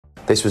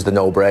This was the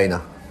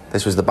no-brainer.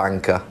 This was the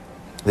banker.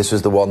 This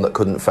was the one that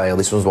couldn't fail.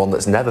 This was one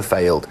that's never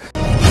failed.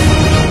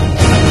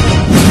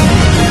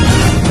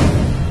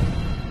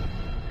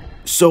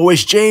 So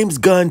is James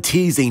Gunn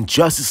teasing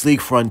Justice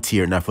League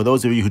Frontier? Now, for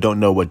those of you who don't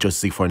know what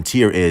Justice League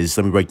Frontier is,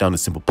 let me break down the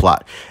simple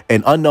plot.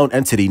 An unknown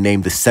entity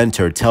named the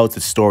Center tells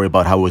the story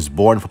about how it was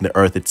born from the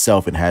Earth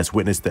itself and has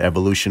witnessed the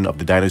evolution of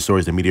the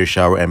dinosaurs, the meteor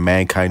shower, and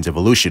mankind's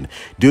evolution.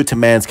 Due to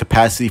man's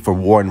capacity for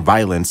war and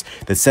violence,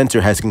 the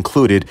Center has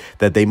concluded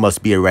that they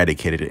must be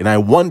eradicated. And I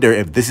wonder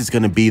if this is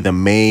going to be the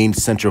main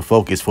central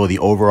focus for the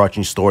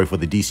overarching story for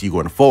the DCU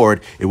going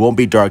forward. It won't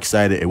be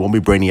Darkseid, it won't be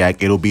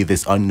Brainiac, it'll be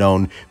this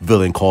unknown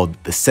villain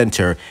called the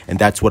Center. And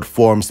that's what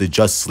forms the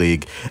Justice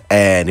League.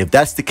 And if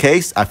that's the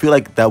case, I feel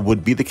like that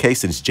would be the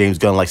case since James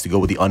Gunn likes to go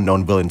with the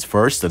unknown villains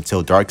first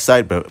until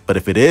Darkseid. But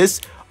if it is,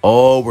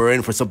 oh, we're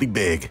in for something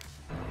big.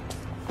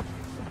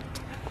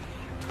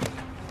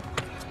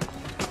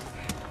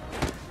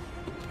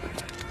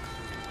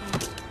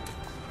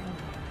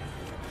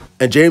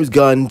 And James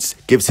Gunn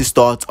gives his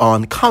thoughts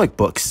on comic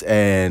books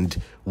and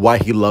why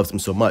he loves them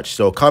so much.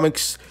 So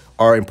comics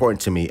are important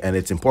to me, and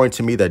it's important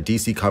to me that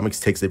DC Comics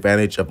takes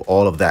advantage of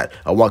all of that.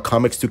 I want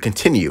comics to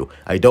continue.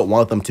 I don't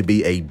want them to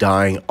be a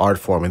dying art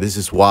form, and this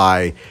is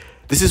why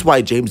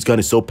James Gunn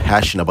is so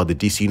passionate about the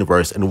DC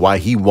universe and why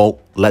he won't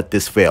let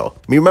this fail.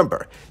 I mean,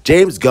 remember,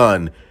 James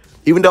Gunn,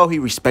 even though he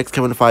respects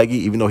Kevin Feige,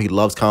 even though he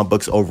loves comic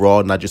books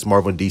overall, not just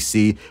Marvel and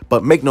DC,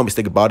 but make no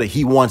mistake about it,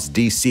 he wants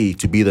DC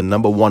to be the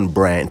 #1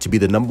 brand, to be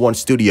the #1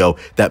 studio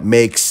that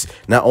makes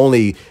not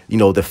only,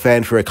 the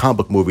fan-favorite comic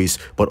book movies,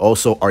 but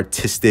also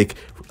artistic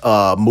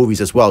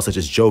movies as well, such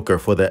as Joker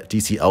for the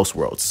DC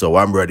Elseworlds. So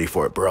I'm ready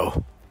for it, bro.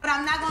 What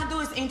I'm not gonna do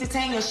is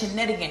entertain your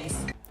shenanigans.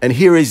 And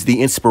here is the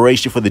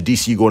inspiration for the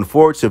DCU going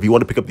forward. So if you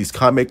want to pick up these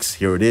comics,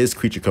 here it is.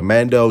 Creature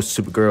Commando,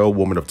 Supergirl,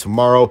 Woman of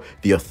Tomorrow,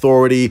 The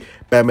Authority,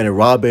 Batman and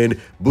Robin,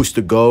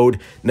 Booster Gold.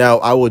 Now,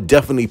 I will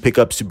definitely pick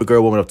up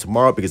Supergirl, Woman of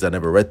Tomorrow because I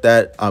never read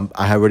that. I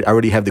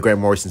already have the Grant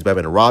Morrison's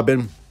Batman and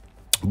Robin.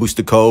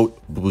 Booster Code,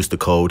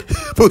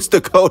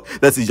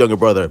 that's his younger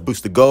brother,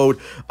 Booster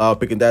Gold,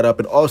 picking that up.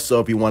 And also,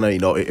 if you want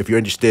to, if you're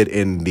interested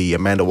in the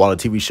Amanda Waller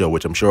TV show,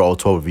 which I'm sure all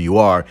 12 of you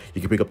are,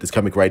 you can pick up this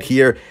comic right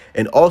here.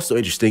 And also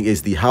interesting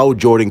is the Hal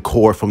Jordan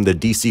core from the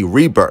DC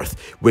Rebirth,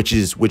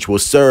 which will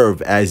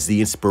serve as the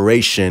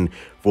inspiration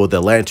for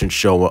the Lantern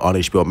show on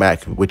HBO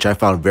Max, which I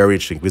found very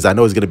interesting because I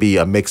know it's going to be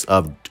a mix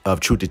of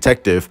True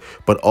Detective,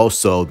 but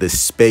also this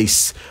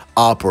space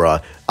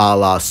opera a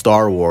la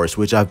Star Wars,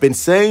 which I've been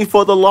saying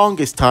for the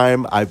longest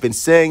time. I've been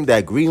saying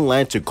that Green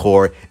Lantern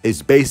Corps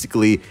is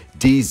basically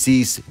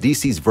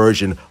DC's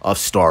version of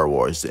Star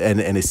Wars. And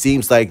it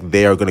seems like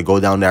they are going to go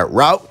down that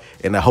route.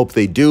 And I hope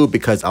they do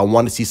because I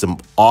want to see some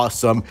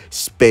awesome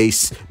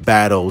space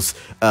battles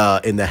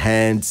in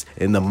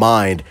the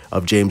mind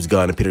of James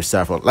Gunn and Peter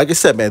Safran. Like I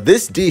said, man,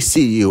 this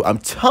DCU, I'm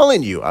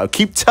telling you, I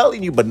keep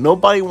telling you, but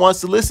nobody wants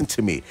to listen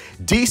to me.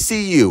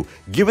 DCU,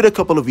 give it a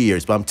couple of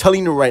years, but I'm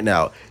telling you right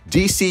now,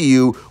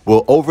 DCU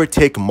will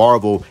overtake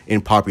Marvel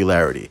in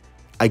popularity.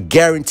 I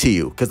guarantee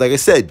you, because like I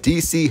said,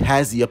 DC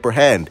has the upper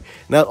hand.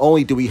 Not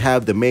only do we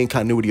have the main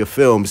continuity of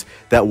films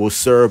that will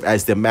serve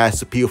as the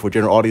mass appeal for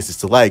general audiences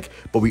to like,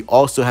 but we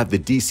also have the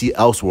DC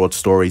Elseworld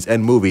stories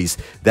and movies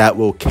that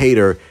will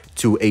cater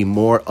to a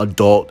more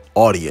adult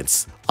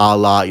audience. A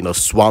la,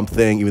 Swamp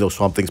Thing, even though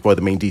Swamp Thing's part of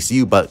the main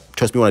DCU, but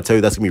trust me when I tell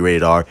you that's going to be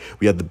rated R.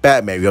 We have the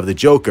Batman, we have the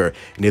Joker,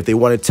 and if they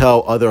want to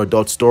tell other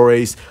adult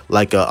stories,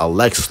 like a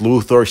Lex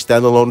Luthor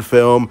standalone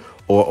film,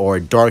 or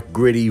a dark,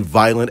 gritty,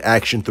 violent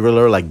action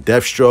thriller like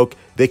Deathstroke,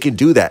 they can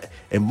do that.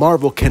 And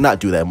Marvel cannot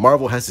do that.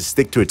 Marvel has to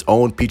stick to its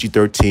own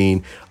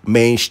PG-13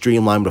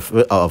 mainstream line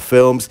of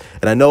films.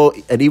 And I know,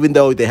 and even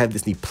though they have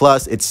Disney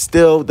Plus, it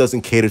still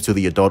doesn't cater to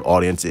the adult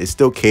audience. It's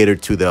still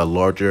catered to the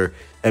larger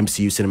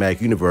MCU cinematic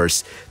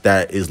universe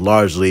that is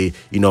largely,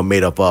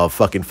 made up of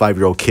fucking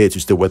 5-year-old kids who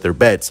still wet their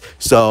beds.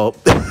 So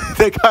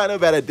they're kind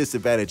of at a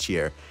disadvantage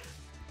here.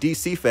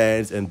 DC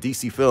fans and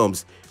DC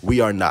films,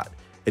 we are not.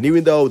 And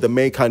even though the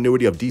main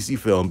continuity of DC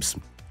films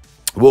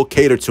will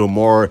cater to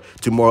more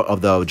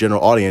of the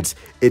general audience,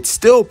 it's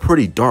still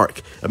pretty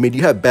dark. I mean,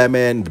 you have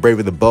Batman, The Brave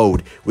and the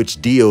Bold, which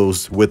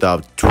deals with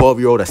a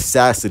 12-year-old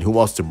assassin who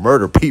wants to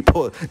murder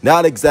people,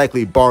 not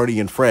exactly Barney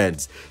and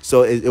Friends.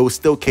 So it will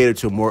still cater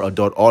to a more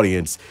adult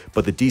audience,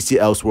 but the DC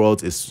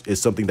Elseworlds is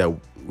something that,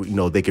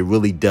 they can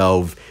really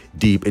delve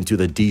deep into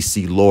the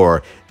DC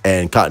lore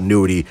and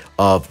continuity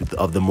of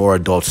the more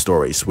adult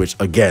stories, which,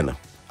 again,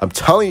 I'm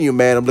telling you,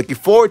 man, I'm looking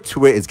forward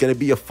to it. It's going to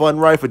be a fun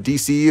ride for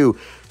DCU.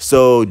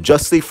 So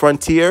Justice League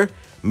Frontier,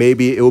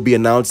 maybe it will be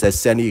announced at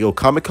San Diego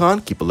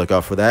Comic-Con. Keep a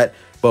lookout for that.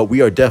 But we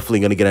are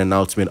definitely going to get an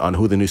announcement on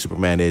who the new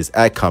Superman is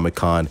at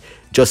Comic-Con.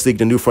 Justice League: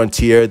 The New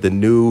Frontier,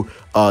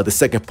 the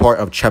second part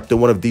of Chapter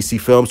 1 of DC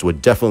Films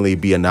would definitely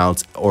be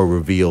announced or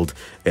revealed,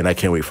 and I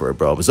can't wait for it,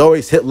 bro. As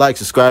always, hit like,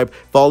 subscribe,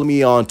 follow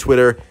me on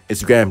Twitter,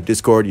 Instagram,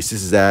 Discord, your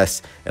sister's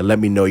ass, and let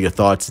me know your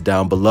thoughts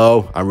down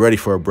below. I'm ready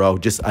for it, bro.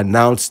 Just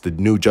announce the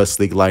new Justice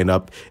League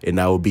lineup, and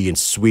I will be in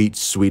sweet,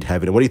 sweet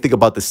heaven. And what do you think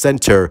about the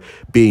center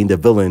being the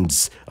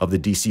villains of the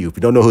DCU? If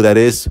you don't know who that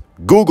is,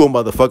 Google,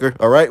 motherfucker.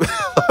 All right?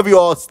 Love you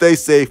all. Stay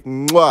safe.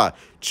 Mwah.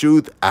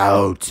 Truth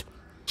out.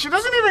 She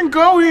doesn't even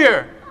go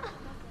here.